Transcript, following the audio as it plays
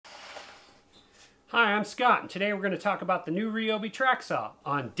Hi, I'm Scott, and today we're going to talk about the new RYOBI track saw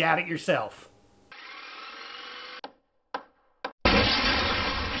on Dad It Yourself.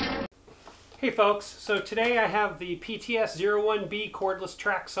 Hey folks, so today I have the PTS01B cordless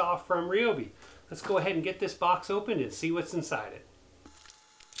track saw from RYOBI. Let's go ahead and get this box open and see what's inside it.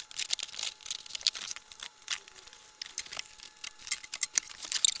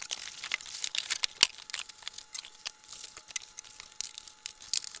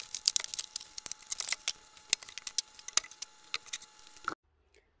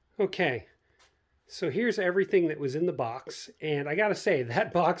 Okay, so here's everything that was in the box, and I gotta say,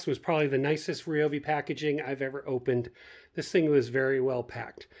 that box was probably the nicest RYOBI packaging I've ever opened. This thing was very well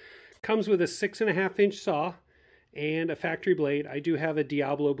packed. Comes with a 6.5-inch saw and a factory blade. I do have a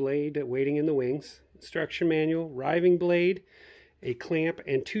Diablo blade waiting in the wings. Instruction manual, riving blade, a clamp,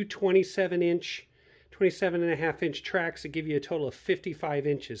 and two 27.5-inch tracks that give you a total of 55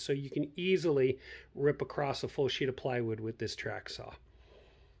 inches, so you can easily rip across a full sheet of plywood with this track saw.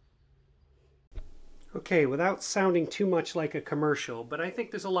 Okay, without sounding too much like a commercial, but I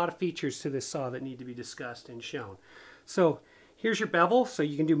think there's a lot of features to this saw that need to be discussed and shown. So here's your bevel, so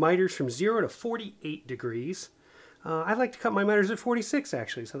you can do miters from 0 to 48 degrees. I like to cut my miters at 46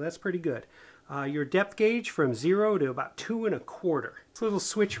 actually, so that's pretty good. Your depth gauge from 0 to about 2 1/4. This little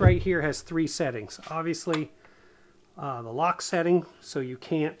switch right here has 3 settings. Obviously, the lock setting, so you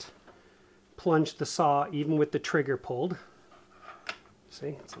can't plunge the saw even with the trigger pulled.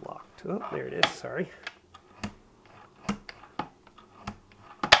 See, it's locked. Oh, there it is, sorry.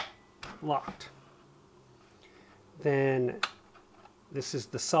 Locked. Then this is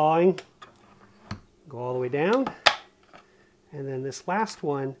the sawing. Go all the way down. And then this last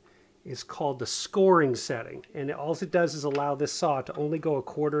one is called the scoring setting. And all it does is allow this saw to only go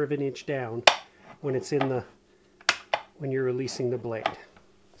 1/4 inch down when it's when you're releasing the blade.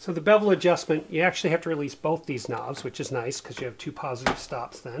 So the bevel adjustment, you actually have to release both these knobs, which is nice because you have 2 positive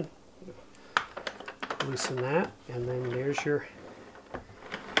stops then. Loosen that, and then there's your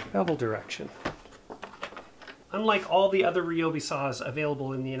bevel direction. Unlike all the other RYOBI saws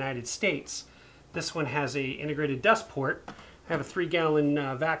available in the United States, this one has a integrated dust port. I have a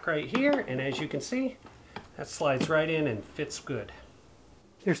 3-gallon vac right here, and as you can see, that slides right in and fits good.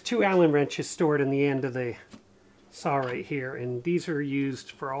 There's 2 Allen wrenches stored in the end of the saw right here, and these are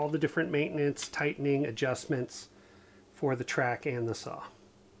used for all the different maintenance, tightening, adjustments for the track and the saw.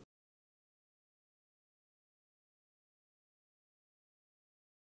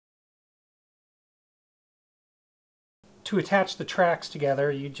 To attach the tracks together,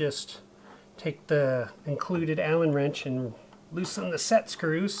 you just take the included Allen wrench and loosen the set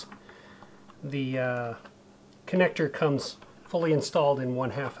screws. The connector comes fully installed in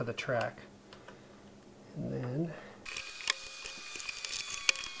 1/2 of the track. And then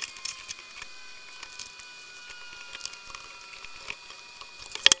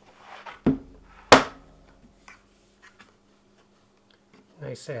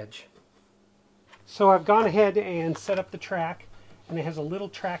nice edge. So I've gone ahead and set up the track, and it has a little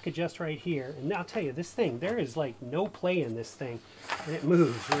track adjust right here. And I'll tell you, this thing, there is like no play in this thing, and it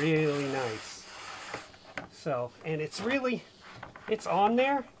moves really nice. So, and it's on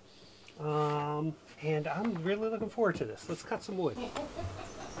there. And I'm really looking forward to this. Let's cut some wood.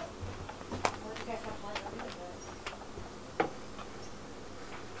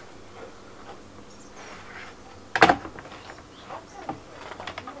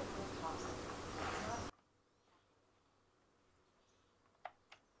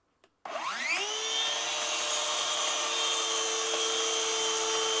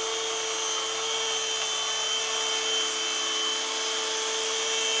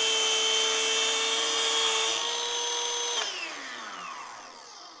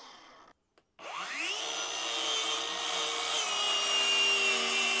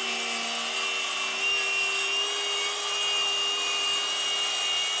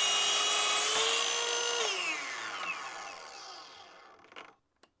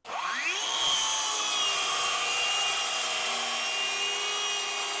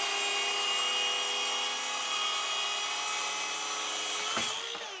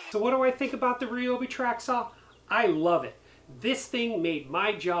 So what do I think about the RYOBI track saw? I love it. This thing made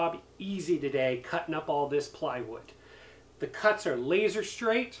my job easy today, cutting up all this plywood. The cuts are laser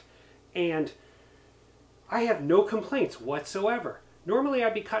straight, and I have no complaints whatsoever. Normally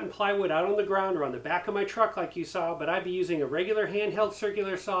I'd be cutting plywood out on the ground or on the back of my truck like you saw, but I'd be using a regular handheld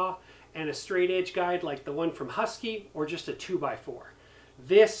circular saw and a straight edge guide like the one from Husky, or just a 2x4.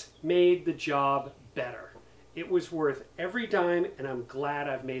 This made the job better. It was worth every dime, and I'm glad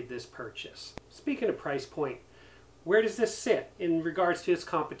I've made this purchase. Speaking of price point, where does this sit in regards to its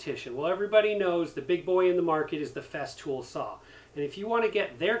competition? Well, everybody knows the big boy in the market is the Festool saw. And if you want to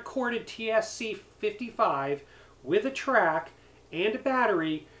get their corded TSC55 with a track and a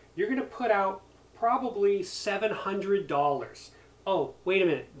battery, you're going to put out probably $700. Oh, wait a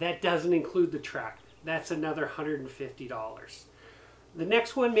minute, that doesn't include the track. That's another $150. The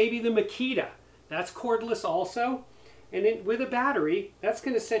next one may be the Makita. That's cordless also. And with a battery, that's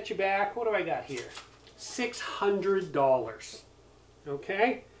going to set you back, what do I got here? $600.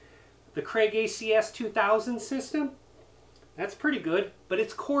 Okay? The Craig ACS 2000 system, that's pretty good, but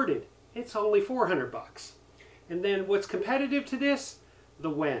it's corded. It's only 400 bucks. And then what's competitive to this? The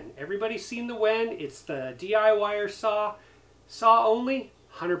Wen. Everybody's seen the Wen. It's the DIY saw. Saw only,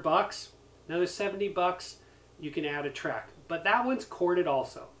 100 bucks. Another 70 bucks, you can add a track. But that one's corded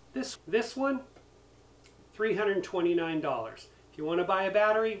also. This one, $329. If you want to buy a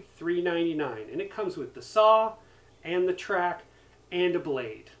battery, $399. And it comes with the saw and the track and a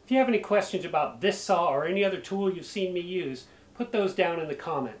blade. If you have any questions about this saw or any other tool you've seen me use, put those down in the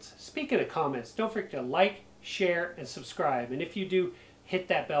comments. Speaking of comments, don't forget to like, share, and subscribe. And if you do, hit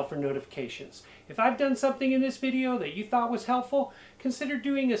that bell for notifications. If I've done something in this video that you thought was helpful, consider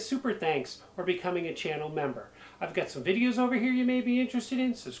doing a super thanks or becoming a channel member. I've got some videos over here you may be interested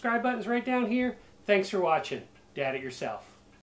in. Subscribe button's right down here. Thanks for watching. Dad it yourself.